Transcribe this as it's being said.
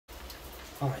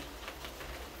Hi,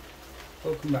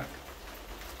 welcome back.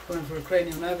 Going for a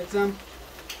cranial nerve exam?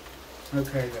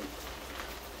 Okay then,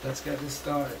 let's get this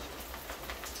started.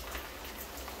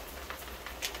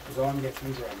 Because I'm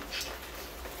getting drenched.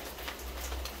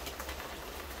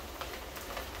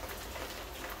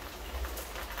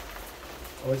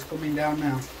 Oh, it's coming down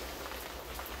now.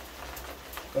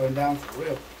 Going down for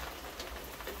real.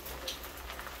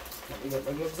 Have you got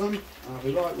the gloves on? I'll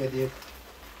be right with you.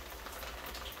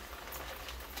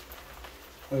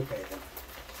 Okay then.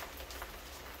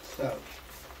 So,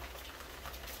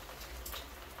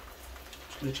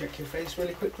 just going to check your face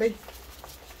really quickly.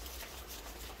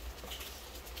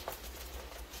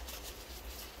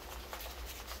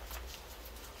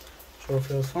 Sure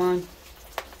feels fine.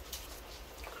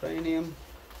 Cranium.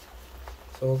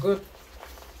 It's all good.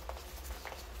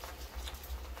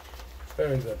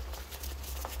 Very good.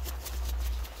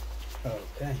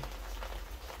 Okay.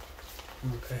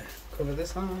 Okay. Cover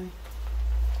this eye.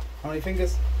 How many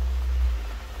fingers?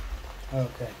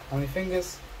 Okay. How many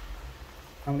fingers?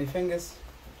 How many fingers?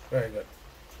 Very good.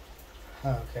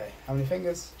 Okay. How many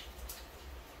fingers?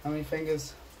 How many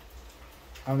fingers?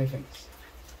 How many fingers?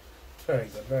 Very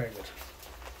good. Very good.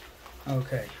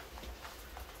 Okay.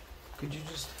 Could you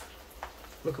just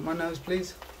look at my nose,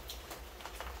 please?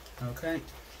 Okay.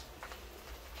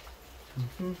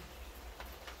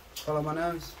 Follow my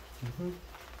nose.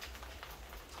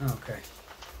 Okay.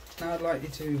 Now I'd like you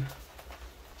to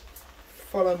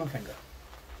follow my finger.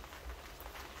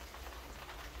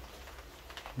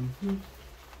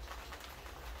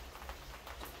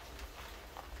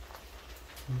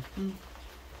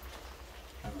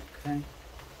 Okay.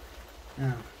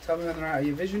 Now, tell me when they're out of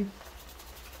your vision.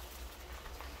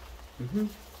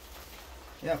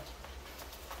 Yep.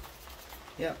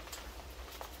 Yep.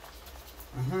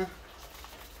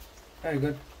 Very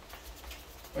good.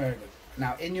 Very good.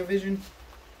 Now in your vision.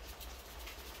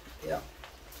 Yep.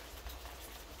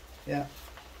 Yep.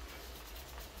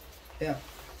 Yep.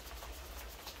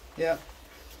 Yep.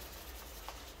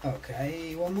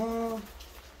 Okay, one more.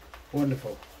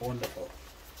 Wonderful, wonderful.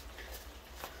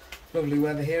 Lovely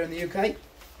weather here in the UK.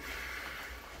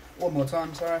 One more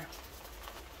time, sorry.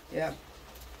 Yep.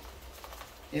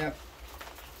 Yep.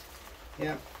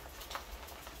 Yep.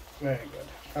 Very good.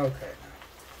 Okay.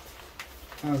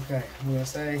 Okay, I'm going to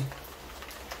say,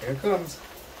 here it comes.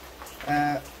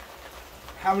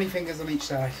 How many fingers on each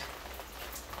side?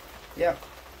 Yep.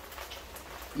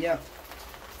 Yep.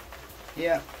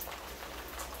 Yep.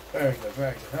 Very good,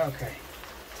 very good. Okay.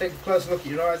 Take a close look at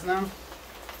your eyes now.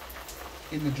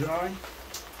 In the dry.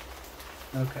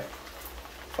 Okay.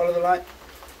 Follow the light.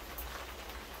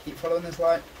 Keep following this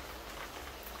light.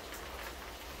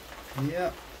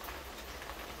 Yep.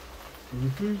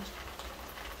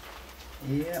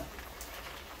 Yep.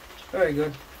 Very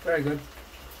good, very good.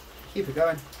 Keep it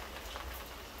going.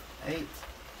 8,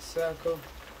 circle.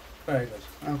 Very good.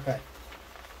 Okay.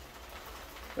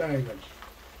 Very good.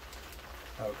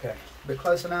 Okay. A bit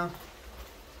closer now.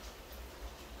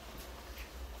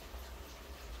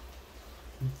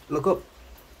 Look up.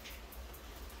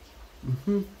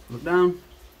 Look down.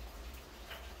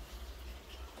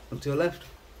 Look to your left.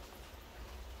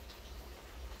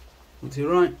 Look to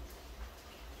your right.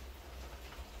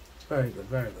 Very good,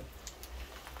 very good.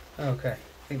 Okay,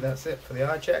 I think that's it for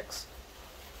the eye checks.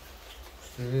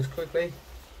 Let's do this quickly.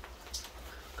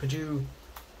 Could you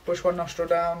push one nostril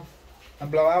down and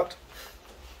blow out?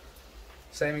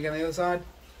 Same again the other side.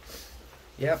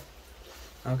 Yep.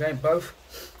 Okay, both.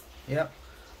 Yep.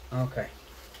 Okay.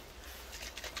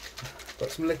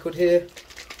 Got some liquid here.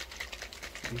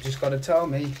 You've just got to tell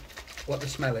me what the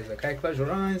smell is, okay? Close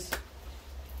your eyes.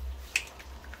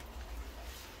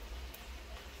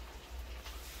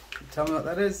 Tell me what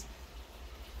that is.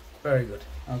 Very good.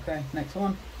 Okay, next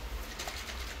one.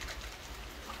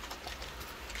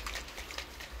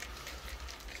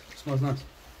 Smells nice.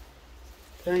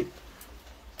 Okay.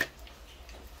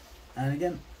 And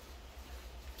again.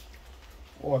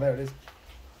 Oh, there it is.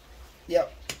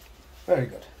 Yep. Very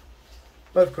good.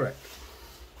 Both correct.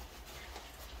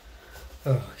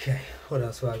 Okay, what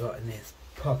else have I got in these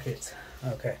pockets?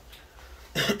 Okay.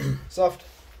 Soft.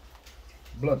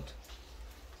 Blunt.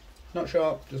 Not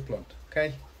sharp, just blunt,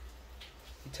 okay?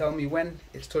 You tell me when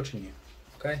it's touching you,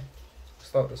 okay?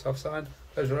 Start the soft side,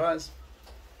 close your eyes.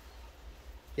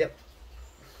 Yep.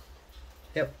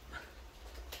 Yep.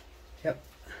 Yep.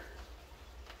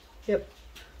 Yep.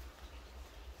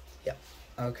 Yep.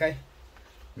 Okay.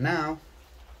 Now,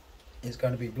 it's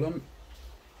going to be blunt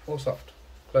or soft.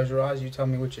 Close your eyes, you tell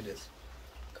me which it is,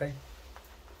 okay?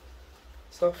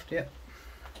 Soft, yep.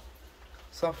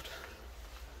 Soft.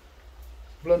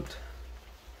 Blunt.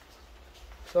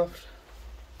 soft,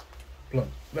 blunt.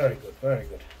 Very good, very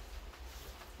good.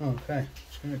 Okay,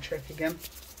 just going to check again.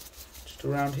 Just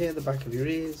around here, the back of your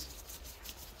ears.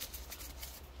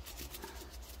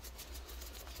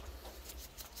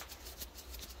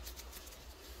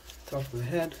 Top of the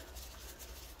head.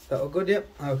 That all good? Yep.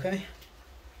 Okay.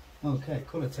 Okay,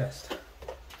 colour test.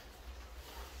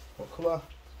 What colour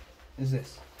is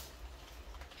this?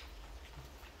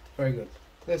 Very good.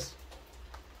 This?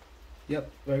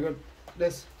 Yep, very good.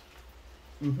 This?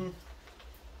 And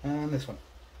this one.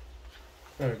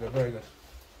 Very good, very good.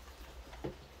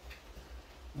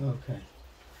 Okay.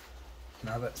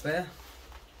 Now that's there.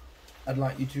 I'd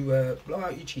like you to blow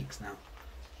out your cheeks now.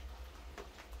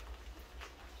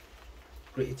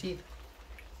 Grit your teeth.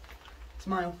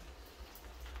 Smile.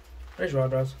 Raise your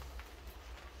eyebrows.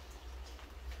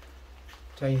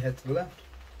 Turn your head to the left.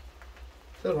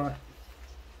 To the right.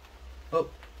 Up.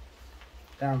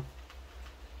 Down.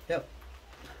 Yep.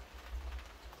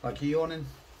 Like you're yawning.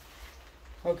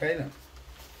 Okay then.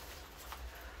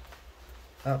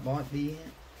 That might be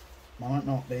it. Might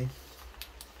not be.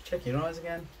 Check your eyes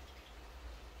again.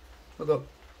 Look up.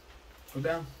 Look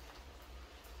down.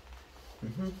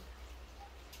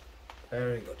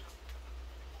 Very good.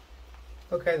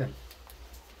 Okay then.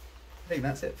 I think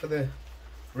that's it for the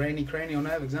rainy cranial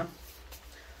nerve exam.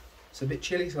 It's a bit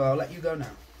chilly, so I'll let you go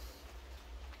now.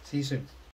 See you soon.